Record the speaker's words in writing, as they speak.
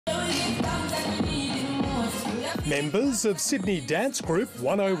Members of Sydney dance group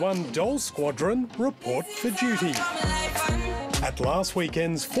 101 Doll Squadron report for duty. At last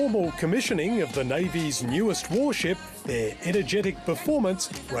weekend's formal commissioning of the Navy's newest warship, their energetic performance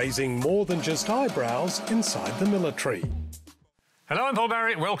raising more than just eyebrows inside the military. Hello, I'm Paul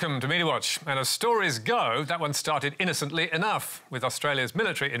Barry. Welcome to Media Watch. And as stories go, that one started innocently enough, with Australia's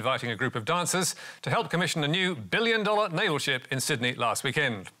military inviting a group of dancers to help commission a new billion-dollar naval ship in Sydney last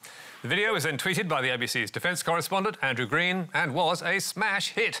weekend. The video was then tweeted by the ABC's defence correspondent, Andrew Green, and was a smash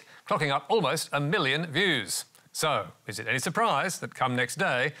hit, clocking up almost 1 million views. So, is it any surprise that come next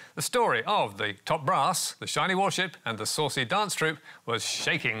day, the story of the top brass, the shiny warship and the saucy dance troupe was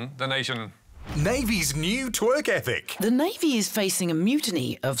shaking the nation? Navy's new twerk ethic. The Navy is facing a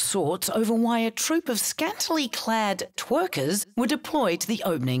mutiny of sorts over why a troop of scantily clad twerkers were deployed to the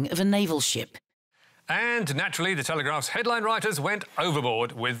opening of a naval ship. And naturally, the Telegraph's headline writers went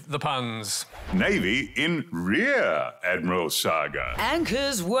overboard with the puns. Navy in rear Admiral saga.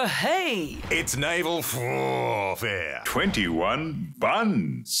 Anchors were hay. It's naval warfare. 21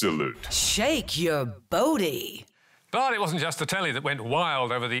 bun salute. Shake your bodie. But it wasn't just the telly that went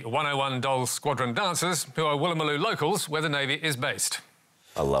wild over the 101 Doll Squadron dancers, who are Woolloomooloo locals, where the Navy is based.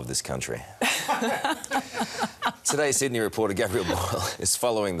 I love this country. Today's Sydney reporter Gabriel Boyle is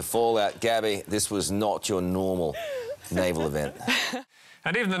following the fallout. Gabby, this was not your normal naval event.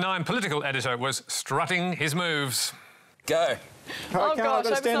 And even the Nine political editor was strutting his moves. Go. Oh, gosh, I've got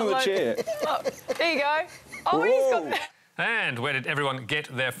to stand on the chair. Oh, there you go. Oh, he's got... And where did everyone get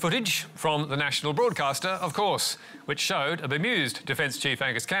their footage? From the national broadcaster, of course, which showed a bemused Defence Chief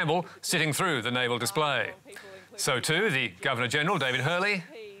Angus Campbell sitting through the naval display. So too the Governor-General, David Hurley,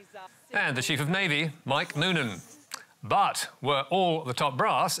 and the Chief of Navy, Mike Noonan. But were all the top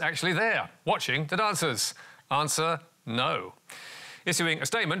brass actually there, watching the dancers? Answer, no. Issuing a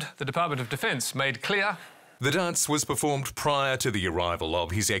statement, the Department of Defence made clear... The dance was performed prior to the arrival of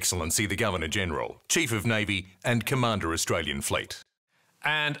His Excellency the Governor-General, Chief of Navy and Commander Australian Fleet.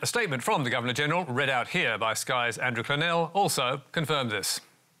 And a statement from the Governor-General, read out here by Sky's Andrew Clarnell, also confirmed this.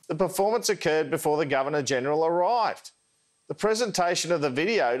 The performance occurred before the Governor-General arrived. The presentation of the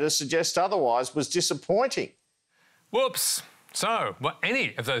video to suggest otherwise was disappointing. Whoops. So, were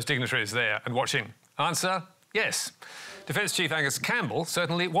any of those dignitaries there and watching? Answer, yes. Defence Chief Angus Campbell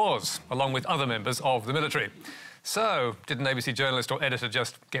certainly was, along with other members of the military. So, did an ABC journalist or editor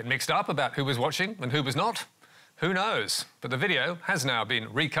just get mixed up about who was watching and who was not? Who knows? But the video has now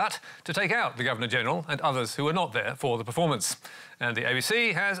been recut to take out the Governor-General and others who were not there for the performance. And the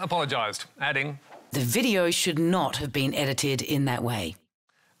ABC has apologised, adding... The video should not have been edited in that way.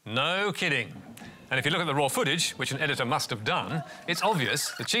 No kidding. And if you look at the raw footage, which an editor must have done, it's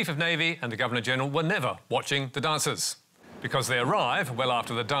obvious the Chief of Navy and the Governor-General were never watching the dancers, because they arrive well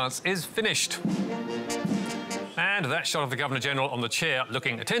after the dance is finished. And that shot of the Governor-General on the chair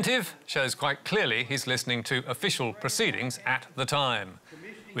looking attentive shows quite clearly he's listening to official proceedings at the time,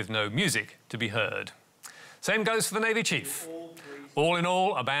 with no music to be heard. Same goes for the Navy Chief. All in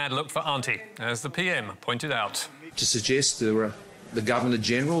all, a bad look for Auntie, as the PM pointed out. To suggest the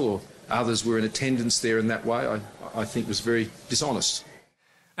Governor-General or others were in attendance there in that way, I think was very dishonest.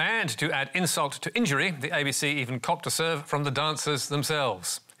 And to add insult to injury, the ABC even copped a serve from the dancers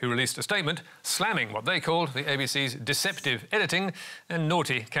themselves, who released a statement slamming what they called the ABC's deceptive editing and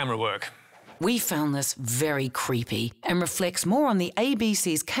naughty camera work. We found this very creepy and reflects more on the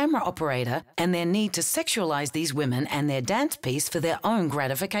ABC's camera operator and their need to sexualise these women and their dance piece for their own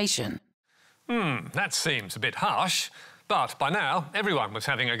gratification. That seems a bit harsh. But by now, everyone was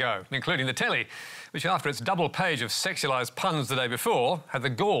having a go, including the telly, which after its double page of sexualised puns the day before, had the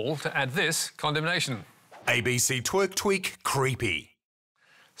gall to add this condemnation. ABC twerk tweak creepy.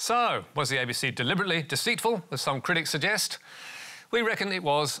 So, was the ABC deliberately deceitful, as some critics suggest? We reckon it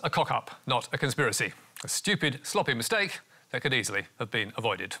was a cock-up, not a conspiracy. A stupid, sloppy mistake that could easily have been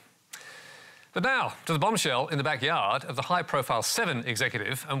avoided. But now, to the bombshell in the backyard of the high-profile Seven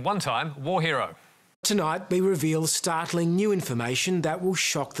executive and one-time war hero. Tonight, we reveal startling new information that will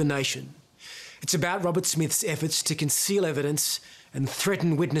shock the nation. It's about Robert Smith's efforts to conceal evidence and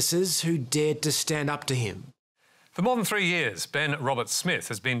threaten witnesses who dared to stand up to him. For more than 3 years, Ben Robert Smith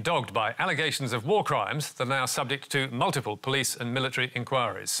has been dogged by allegations of war crimes that are now subject to multiple police and military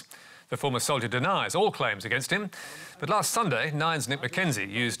inquiries. The former soldier denies all claims against him, but last Sunday, Nine's Nick McKenzie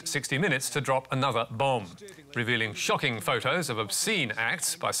used 60 Minutes to drop another bomb, revealing shocking photos of obscene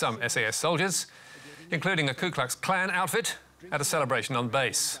acts by some SAS soldiers, including a Ku Klux Klan outfit at a celebration on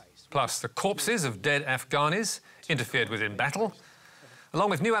base, plus the corpses of dead Afghanis interfered with in battle, along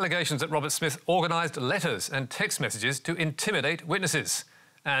with new allegations that Robert Smith organised letters and text messages to intimidate witnesses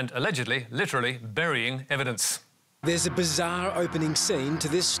and allegedly, literally burying evidence. There's a bizarre opening scene to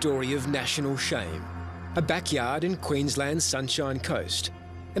this story of national shame. A backyard in Queensland's Sunshine Coast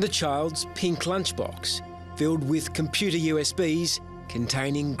and a child's pink lunchbox filled with computer USBs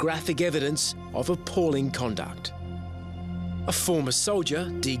containing graphic evidence of appalling conduct. A former soldier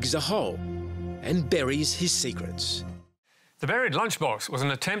digs a hole and buries his secrets. The buried lunchbox was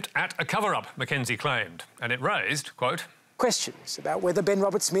an attempt at a cover-up, Mackenzie claimed, and it raised, quote, questions about whether Ben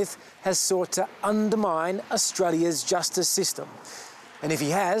Roberts-Smith has sought to undermine Australia's justice system. And if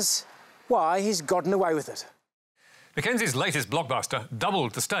he has, why he's gotten away with it. Mackenzie's latest blockbuster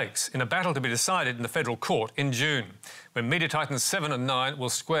doubled the stakes in a battle to be decided in the federal court in June, when media titans 7 and 9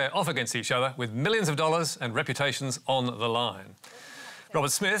 will square off against each other with millions of dollars and reputations on the line.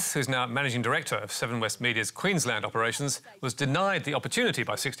 Robert Smith, who's now Managing Director of 7 West Media's Queensland operations, was denied the opportunity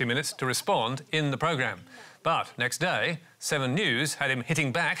by 60 Minutes to respond in the programme. But next day, 7 News had him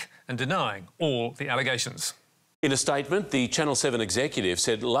hitting back and denying all the allegations. In a statement, the Channel 7 executive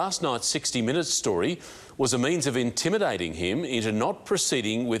said last night's 60 Minutes story was a means of intimidating him into not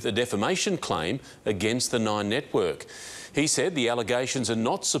proceeding with a defamation claim against the Nine network. He said the allegations are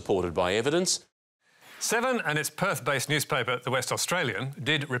not supported by evidence. 7 and its Perth-based newspaper, The West Australian,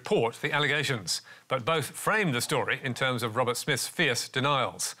 did report the allegations, but both framed the story in terms of Robert Smith's fierce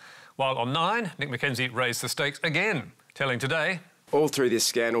denials. While on 9, Nick Mackenzie raised the stakes again, telling Today, all through this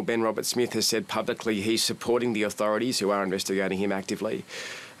scandal, Ben Roberts-Smith has said publicly he's supporting the authorities who are investigating him actively.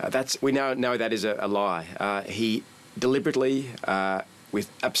 We now know that is a lie. He deliberately, with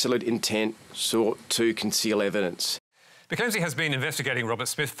absolute intent, sought to conceal evidence. Mackenzie has been investigating Robert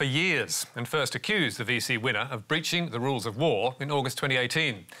Smith for years and first accused the VC winner of breaching the rules of war in August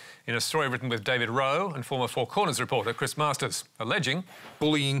 2018 in a story written with David Rowe and former Four Corners reporter Chris Masters, alleging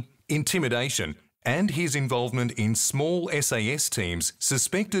bullying, intimidation and his involvement in small SAS teams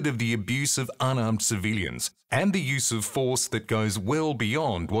suspected of the abuse of unarmed civilians and the use of force that goes well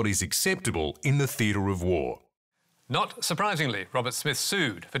beyond what is acceptable in the theatre of war. Not surprisingly, Robert Smith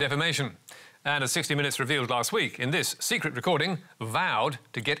sued for defamation. And as 60 Minutes revealed last week in this secret recording, vowed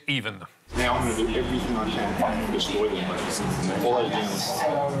to get even. Now I'm going to do everything I can to destroy them. All those journalists.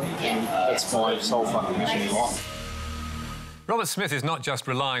 That's my sole fucking mission in life. Robert Smith is not just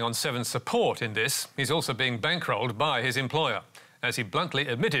relying on 7's support in this, he's also being bankrolled by his employer, as he bluntly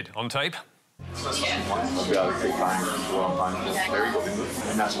admitted on tape. I'll be able to keep paying for what I'm paying for. Very good.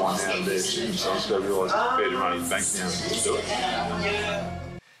 And that's why now they're shooting, so I've got to realise it's fair to run his bank now and do it.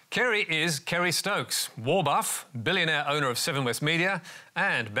 Kerry is Kerry Stokes, war buff, billionaire owner of 7 West Media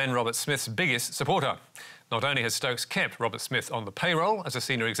and Ben Roberts-Smith's biggest supporter. Not only has Stokes kept Robert Smith on the payroll as a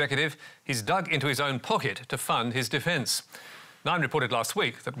senior executive, he's dug into his own pocket to fund his defence. 9 reported last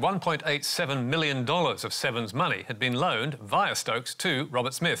week that $1.87 million of 7's money had been loaned via Stokes to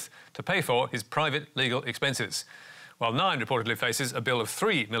Robert Smith to pay for his private legal expenses, while 9 reportedly faces a bill of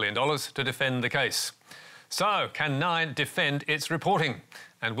 $3 million to defend the case. So, can 9 defend its reporting?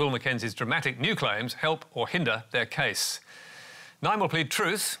 And will Mackenzie's dramatic new claims help or hinder their case? 9 will plead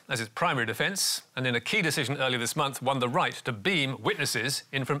truth as its primary defence, and in a key decision earlier this month won the right to beam witnesses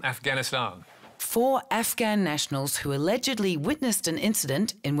in from Afghanistan. 4 Afghan nationals who allegedly witnessed an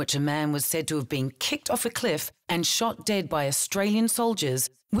incident in which a man was said to have been kicked off a cliff and shot dead by Australian soldiers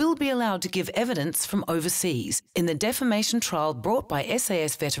will be allowed to give evidence from overseas in the defamation trial brought by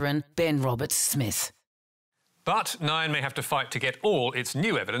SAS veteran Ben Roberts-Smith. But 9 may have to fight to get all its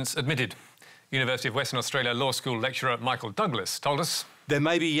new evidence admitted. University of Western Australia Law School lecturer Michael Douglas told us, there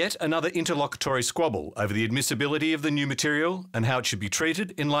may be yet another interlocutory squabble over the admissibility of the new material and how it should be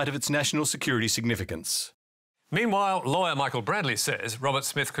treated in light of its national security significance. Meanwhile, lawyer Michael Bradley says Robert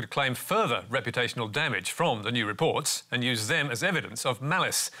Smith could claim further reputational damage from the new reports and use them as evidence of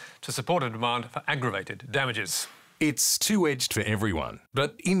malice to support a demand for aggravated damages. It's two-edged for everyone,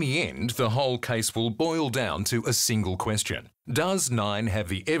 but in the end, the whole case will boil down to a single question. Does 9 have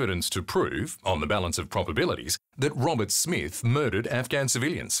the evidence to prove, on the balance of probabilities, that Robert Smith murdered Afghan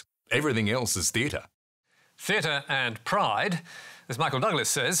civilians? Everything else is theatre. Theatre and pride, as Michael Douglas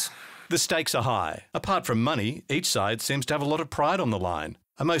says. The stakes are high. Apart from money, each side seems to have a lot of pride on the line.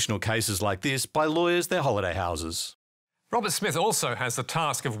 Emotional cases like this buy lawyers their holiday houses. Robert Smith also has the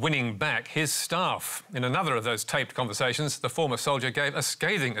task of winning back his staff. In another of those taped conversations, the former soldier gave a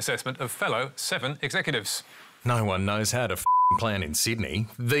scathing assessment of fellow 7 executives. No one knows how to plan in Sydney.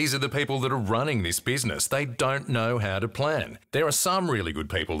 These are the people that are running this business. They don't know how to plan. There are some really good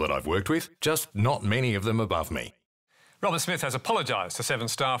people that I've worked with, just not many of them above me. Robert Smith has apologised to 7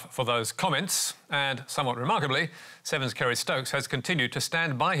 staff for those comments and, somewhat remarkably, 7's Kerry Stokes has continued to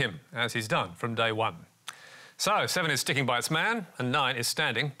stand by him, as he's done from day one. So, 7 is sticking by its man and 9 is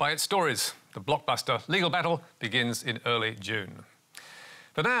standing by its stories. The blockbuster legal battle begins in early June.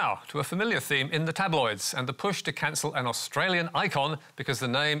 But now, to a familiar theme in the tabloids and the push to cancel an Australian icon because the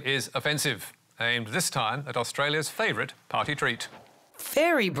name is offensive, aimed this time at Australia's favourite party treat.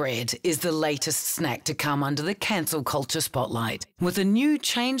 Fairy bread is the latest snack to come under the cancel culture spotlight, with a new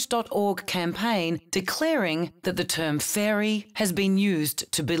Change.org campaign declaring that the term fairy has been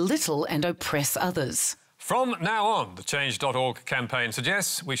used to belittle and oppress others. From now on, the Change.org campaign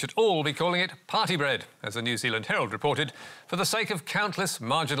suggests we should all be calling it party bread, as the New Zealand Herald reported, for the sake of countless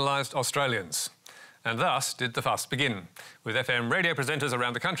marginalised Australians. And thus did the fuss begin, with FM radio presenters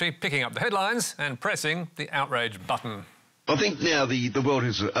around the country picking up the headlines and pressing the outrage button. I think now the world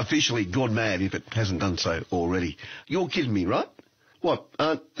has officially gone mad, if it hasn't done so already. You're kidding me, right? What,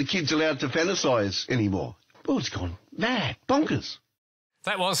 aren't the kids allowed to fantasise anymore? Oh, it's gone mad, bonkers.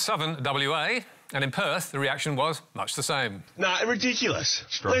 That was Southern WA, and in Perth the reaction was much the same. Nah, ridiculous.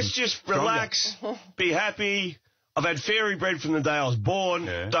 Let's just relax, be happy. I've had fairy bread from the day I was born,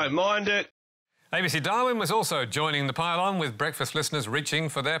 don't mind it. ABC Darwin was also joining the pile-on, with breakfast listeners reaching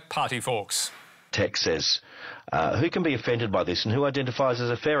for their party forks. Text says, who can be offended by this and who identifies as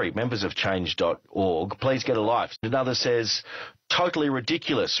a fairy? Members of Change.org, please get a life. Another says, totally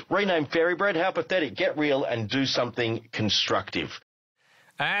ridiculous. Rename fairy bread, how pathetic. Get real and do something constructive.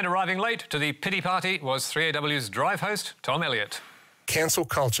 And arriving late to the pity party was 3AW's drive host, Tom Elliott. Cancel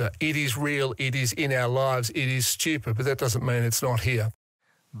culture, it is real, it is in our lives, it is stupid, but that doesn't mean it's not here.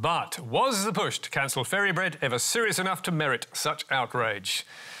 But was the push to cancel fairy bread ever serious enough to merit such outrage?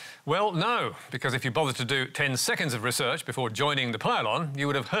 Well, no, because if you bothered to do 10 seconds of research before joining the pile-on, you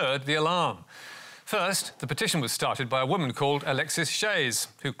would have heard the alarm. First, the petition was started by a woman called Alexis Shays,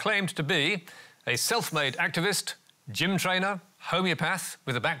 who claimed to be a self-made activist, gym trainer, homeopath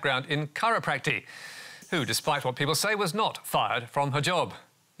with a background in chiropractic, who, despite what people say, was not fired from her job.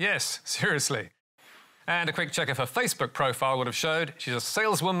 Yes, seriously. And a quick check of her Facebook profile would have showed she's a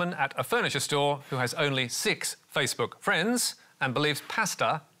saleswoman at a furniture store who has only 6 Facebook friends and believes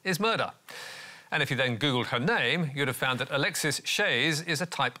pasta is murder. And if you then Googled her name, you'd have found that Alexis Shays is a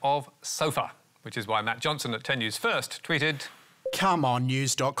type of sofa, which is why Matt Johnson at 10 News First tweeted, "Come on,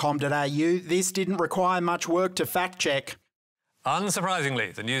 news.com.au, this didn't require much work to fact-check."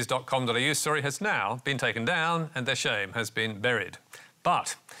 Unsurprisingly, the news.com.au story has now been taken down and their shame has been buried.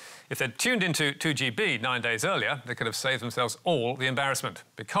 But if they'd tuned into 2GB 9 days earlier, they could have saved themselves all the embarrassment,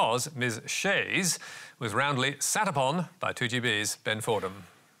 because Ms Shays was roundly sat upon by 2GB's Ben Fordham.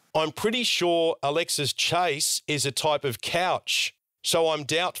 I'm pretty sure Alexis Chase is a type of couch, so I'm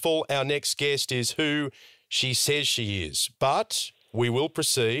doubtful our next guest is who she says she is. But we will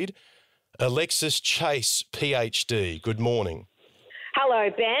proceed. Alexis Chase, PhD, good morning. Hello,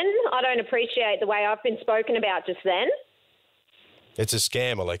 Ben. I don't appreciate the way I've been spoken about just then. It's a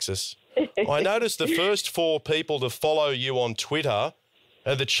scam, Alexis. I noticed the first 4 people to follow you on Twitter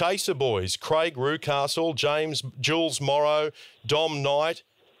are the Chaser Boys, Craig Rucastle, Jules Morrow, Dom Knight,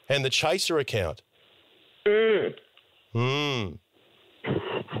 and the Chaser account.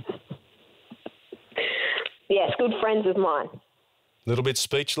 Yes, good friends of mine. Little bit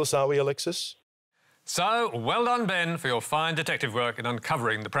speechless, are we, Alexis? So, well done, Ben, for your fine detective work in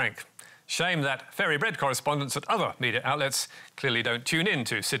uncovering the prank. Shame that fairy bread correspondents at other media outlets clearly don't tune in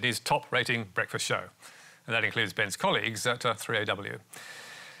to Sydney's top-rating breakfast show. And that includes Ben's colleagues at 3AW.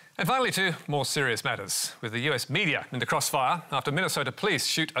 And finally to more serious matters, with the US media in the crossfire after Minnesota police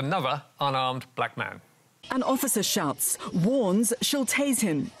shoot another unarmed black man. An officer shouts, warns she'll tase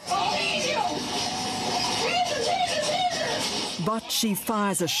him. But she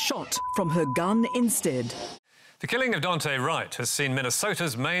fires a shot from her gun instead. The killing of Daunte Wright has seen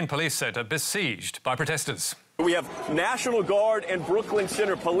Minnesota's main police centre besieged by protesters. We have National Guard and Brooklyn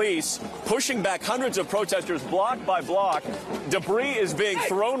Center police pushing back hundreds of protesters block by block. Debris is being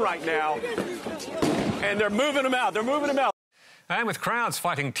thrown right now, and they're moving them out. They're moving them out. And with crowds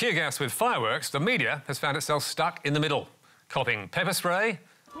fighting tear gas with fireworks, the media has found itself stuck in the middle, copping pepper spray,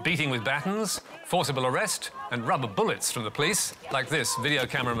 beating with batons, forcible arrest and rubber bullets from the police, like this video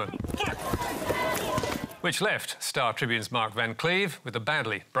cameraman. Which left Star Tribune's Mark Van Cleve with a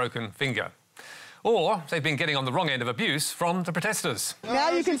badly broken finger. Or they've been getting on the wrong end of abuse from the protesters. Now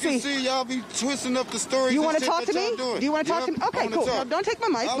you can see y'all be twisting up the stories. You want to talk to me? Do you want to talk to me? Okay, cool. No, don't take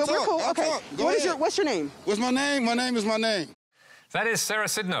my mic, but we're cool. Okay. What's your name? What's my name? My name is my name. That is Sarah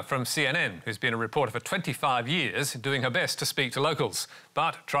Sidner from CNN, who's been a reporter for 25 years, doing her best to speak to locals.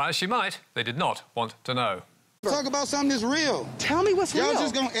 But try as she might, they did not want to know. Talk about something that's real. Tell me what's real. Y'all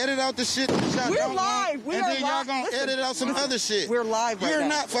just gonna edit out the shit. We're live. And then y'all gonna edit out some other shit. We're live right now. You're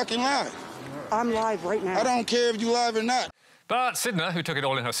not fucking live. I'm live right now. I don't care if you live or not. But Sidner, who took it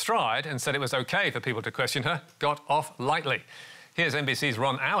all in her stride and said it was OK for people to question her, got off lightly. Here's NBC's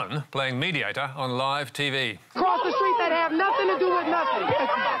Ron Allen playing mediator on live TV. Cross the street that have nothing to do with nothing.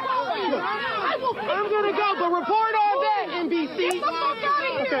 I'm going to go, but report on that, NBC.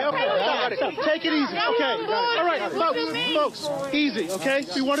 Okay. Take it easy. Okay. All right, folks, easy, okay?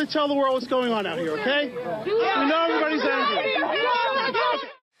 We want to tell the world what's going on out here, okay? We know everybody's angry.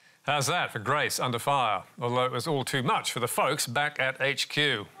 How's that for Grace under fire? Although it was all too much for the folks back at HQ.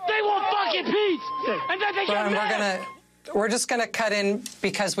 They want fucking peace, and then they get mad. We're just going to cut in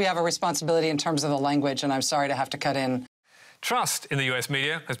because we have a responsibility in terms of the language, and I'm sorry to have to cut in. Trust in the US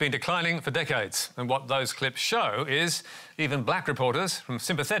media has been declining for decades, and what those clips show is even black reporters from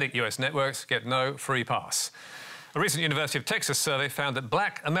sympathetic US networks get no free pass. A recent University of Texas survey found that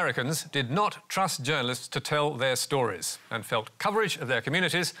black Americans did not trust journalists to tell their stories and felt coverage of their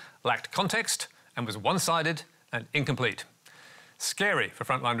communities lacked context and was one-sided and incomplete. Scary for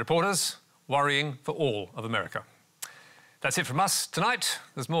frontline reporters, worrying for all of America. That's it from us tonight.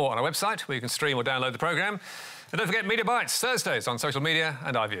 There's more on our website where you can stream or download the programme. And don't forget Media Bites, Thursdays on social media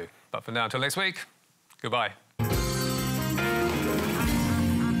and iView. But for now, until next week, goodbye.